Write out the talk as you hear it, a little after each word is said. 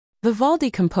Vivaldi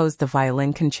composed the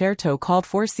violin concerto called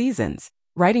Four Seasons,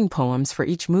 writing poems for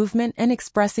each movement and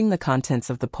expressing the contents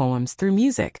of the poems through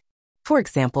music. For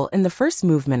example, in the first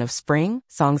movement of spring,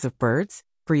 songs of birds,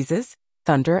 breezes,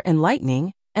 thunder and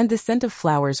lightning, and the scent of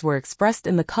flowers were expressed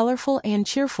in the colorful and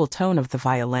cheerful tone of the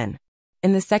violin.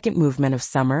 In the second movement of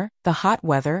summer, the hot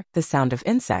weather, the sound of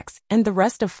insects, and the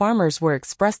rest of farmers were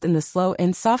expressed in the slow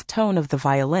and soft tone of the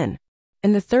violin.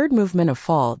 In the third movement of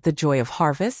fall, the joy of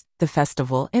harvest, the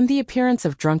festival, and the appearance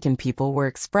of drunken people were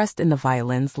expressed in the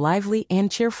violin's lively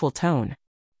and cheerful tone.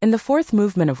 In the fourth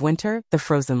movement of winter, the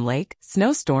frozen lake,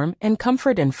 snowstorm, and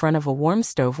comfort in front of a warm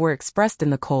stove were expressed in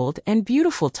the cold and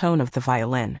beautiful tone of the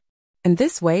violin. In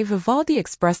this way, Vivaldi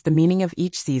expressed the meaning of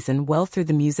each season well through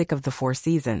the music of the four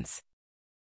seasons.